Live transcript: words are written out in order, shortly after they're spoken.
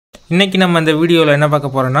இன்னைக்கு நம்ம இந்த வீடியோவில் என்ன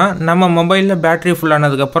பார்க்க போகிறோம்னா நம்ம மொபைலில் பேட்டரி ஃபுல்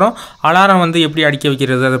ஆனதுக்கப்புறம் அலாரம் வந்து எப்படி அடிக்க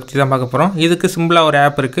வைக்கிறது அதை பற்றி தான் பார்க்க போகிறோம். இதுக்கு சிம்பிளாக ஒரு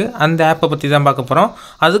ஆப் இருக்குது, அந்த ஆப்பை பற்றி தான் பார்க்க போகிறோம்.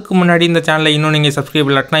 அதுக்கு முன்னாடி இந்த சேனலை இன்னும் நீங்கள்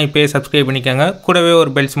சப்ஸ்கிரைப் இல்லாட்டினா இப்போயே சப்ஸ்கிரைப் பண்ணிக்கோங்க. கூடவே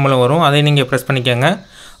ஒரு பெல் சிம்பலும் வரும், அதை நீங்கள் ப்ரெஸ் பண்ணிக்கோங்க.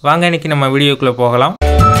 வாங்க இன்றைக்கி நம்ம வீடியோக்குள்ளே போகலாம்.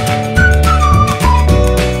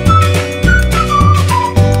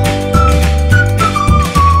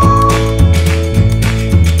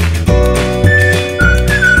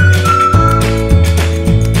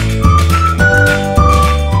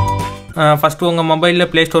 ஃபஸ்ட்டு உங்கள் மொபைலில்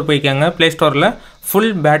ப்ளே ஸ்டோர் போய்க்கோங்க. ப்ளே ஸ்டோரில்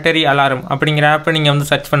ஃபுல் பேட்டரி அலாரம் அப்படிங்கிற ஆப்பை நீங்கள் வந்து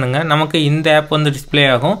சர்ச் பண்ணுங்கள். நமக்கு இந்த ஆப் வந்து டிஸ்பிளே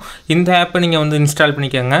ஆகும். இந்த ஆப்பை நீங்கள் வந்து இன்ஸ்டால்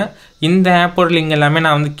பண்ணிக்கோங்க. இந்த ஆப்போட லிங்க் எல்லாமே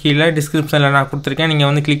நான் வந்து கீழே டிஸ்கிரிப்ஷனில் நான் கொடுத்துருக்கேன்.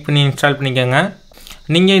 நீங்கள் வந்து கிளிக் பண்ணி இன்ஸ்டால் பண்ணிக்கோங்க.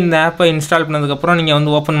 நீங்கள் இந்த ஆப்பை இன்ஸ்டால் பண்ணதுக்கப்புறம் நீங்கள்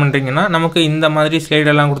வந்து ஓப்பன் பண்ணுறீங்கன்னா நமக்கு இந்த மாதிரி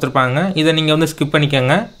ஸ்லைடெல்லாம் கொடுத்துருப்பாங்க. இதை நீங்கள் வந்து ஸ்கிப்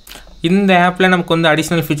பண்ணிக்கோங்க. இந்த ஆப்பில் நமக்கு வந்து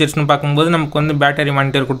அடிஷ்னல் ஃபீச்சர்ஸ்னு பார்க்கும்போது நமக்கு வந்து பேட்டரி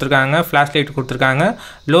மானிட்டர் கொடுத்துருக்காங்க, ஃப்ளாஷ் லைட் கொடுத்துருக்காங்க,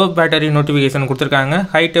 லோ பேட்டரி நோட்டிஃபிகேஷன் கொடுத்துருக்காங்க,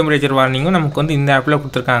 ஹை டெம்பரேச்சர் வார்னிங்கும் நமக்கு வந்து இந்த ஆப்பில்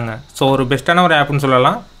கொடுத்துருக்காங்க. ஸோ ஒரு பெஸ்ட்டான ஒரு ஆப்னு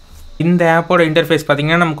சொல்லலாம். இந்த ஆப்போட இன்டர்ஃபேஸ்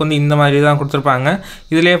பார்த்திங்கன்னா நமக்கு வந்து இந்த மாதிரி தான் கொடுத்துருப்பாங்க.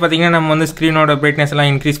 இதிலே பார்த்திங்கன்னா நம்ம வந்து ஸ்க்ரீனோட பிரைட்னஸ்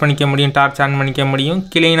எல்லாம் இன்க்ரீஸ் பண்ணிக்க முடியும், டார்ச் ஆன் பண்ணிக்க முடியும்.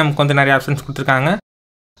 கீழே நமக்கு வந்து நிறைய ஆப்ஷன்ஸ் கொடுத்துருக்காங்க.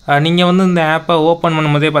 நீங்கள் வந்து இந்த ஆப்பை ஓப்பன்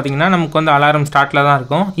பண்ணும்போதே பார்த்தீங்கன்னா நமக்கு வந்து அலாரம் ஸ்டார்ட்டில் தான்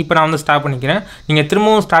இருக்கும். இப்போ நான் வந்து ஸ்டார்ட் பண்ணிக்கிறேன். நீங்கள்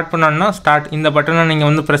திரும்பவும் ஸ்டார்ட் பண்ணோன்னா ஸ்டார்ட் இந்த பட்டனை நீங்கள்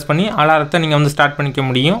வந்து ப்ரெஸ் பண்ணி அலாரத்தை நீங்கள் வந்து ஸ்டார்ட் பண்ணிக்க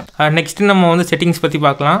முடியும். நெக்ஸ்ட்டு நம்ம வந்து செட்டிங்ஸ் பற்றி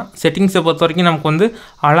பார்க்கலாம். செட்டிங்ஸை பொறுத்த வரைக்கும் நமக்கு வந்து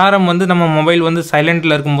அலாரம் வந்து நம்ம மொபைல் வந்து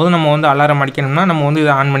சைலண்ட்டில் இருக்கும்போது நம்ம வந்து அலாரம் அடிக்கணும்னா நம்ம வந்து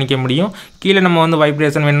இதை ஆன் பண்ணிக்க முடியும். கீழே நம்ம வந்து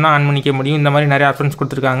வைப்ரேஷன் வேணும்னா ஆன் பண்ணிக்க முடியும். இந்த மாதிரி நிறைய ஆப்ஷன்ஸ்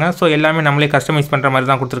கொடுத்துருக்காங்க. ஸோ எல்லாமே நம்மளே கஸ்டமைஸ் பண்ணுற மாதிரி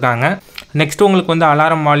தான் கொடுத்துருக்காங்க. நெக்ஸ்ட்டு உங்களுக்கு வந்து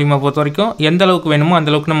அலாரம் வால்யூமை பொறுத்த வரைக்கும் எந்த அளவுக்கு வேணுமோ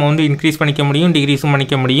அந்தளவுக்கு நம்ம வந்து இன்க்ரீஸ் பண்ணிக்க முடியும், டிக்ரீஸும்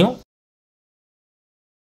பண்ணிக்க முடியும்.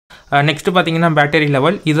 நெக்ஸ்ட்டு பார்த்தீங்கன்னா பேட்டரி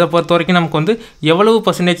லெவல். இதை பொறுத்த வரைக்கும் நமக்கு வந்து எவ்வளவு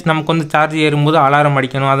பர்சன்டேஜ் நமக்கு வந்து சார்ஜ் ஏறும்போது அலாரம்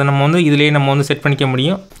அடிக்கணும் அதை நம்ம வந்து இதிலேயே நம்ம வந்து செட் பண்ணிக்க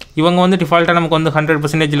முடியும். இவங்க வந்து டிஃபால்ட்டாக நமக்கு வந்து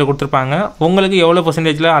 100% கொடுத்துருப்பாங்க. உங்களுக்கு எவ்வளோ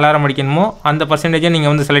பர்சன்டேஜில் அலாரம் அடிக்கணுமோ அந்த பர்சன்டேஜை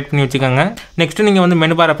நீங்கள் வந்து செலக்ட் பண்ணி வச்சுக்கோங்க. நெக்ஸ்ட்டு நீங்கள் வந்து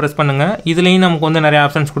மெனு பாரை ப்ரெஸ் பண்ணுங்கள். இதுலேயும் நமக்கு வந்து நிறைய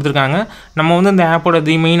ஆப்ஷன்ஸ் கொடுத்துருக்காங்க. நம்ம வந்து இந்த ஆப்போட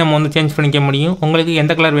தீமையும் நம்ம வந்து சேஞ்ச் பண்ணிக்க முடியும். உங்களுக்கு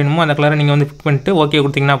எந்த கலர் வேணுமோ அந்த கலரை நீங்கள் வந்து பிக் பண்ணிட்டு ஓகே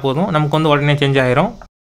கொடுத்தீங்கன்னா போதும், நமக்கு வந்து உடனே சேஞ்ச் ஆயிரும்.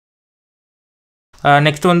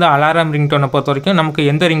 நெக்ஸ்ட் வந்து அலாரம் ரிங்டோனை பொறுத்த வரைக்கும் நமக்கு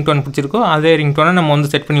எந்த ரிங்டோன் பிடிச்சிருக்கோ அதே ரிங்டோனை நம்ம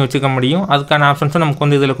வந்து செட் பண்ணி வச்சுக்க முடியும். அதுக்கான ஆப்ஷன்ஸும் நமக்கு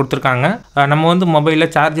வந்து இதில் கொடுத்துருக்காங்க. நம்ம வந்து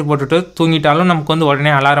மொபைலில் சார்ஜ் போட்டுட்டு தூங்கிட்டாலும் நமக்கு வந்து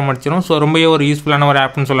உடனே அலாரம் அடிச்சிடும். ஸோ ரொம்பவே ஒரு யூஸ்ஃபுல்லான ஒரு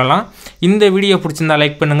ஆப்னு சொல்லலாம். இந்த வீடியோ பிடிச்சிருந்தா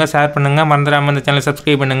லைக் பண்ணுங்கள், ஷேர் பண்ணுங்கள், மறந்துடாமல் இந்த சேனலை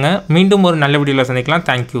சப்ஸ்கிரைப் பண்ணுங்கள். மீண்டும் ஒரு நல்ல வீடியோவில் சந்திக்கலாம்.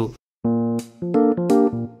 தேங்க்யூ.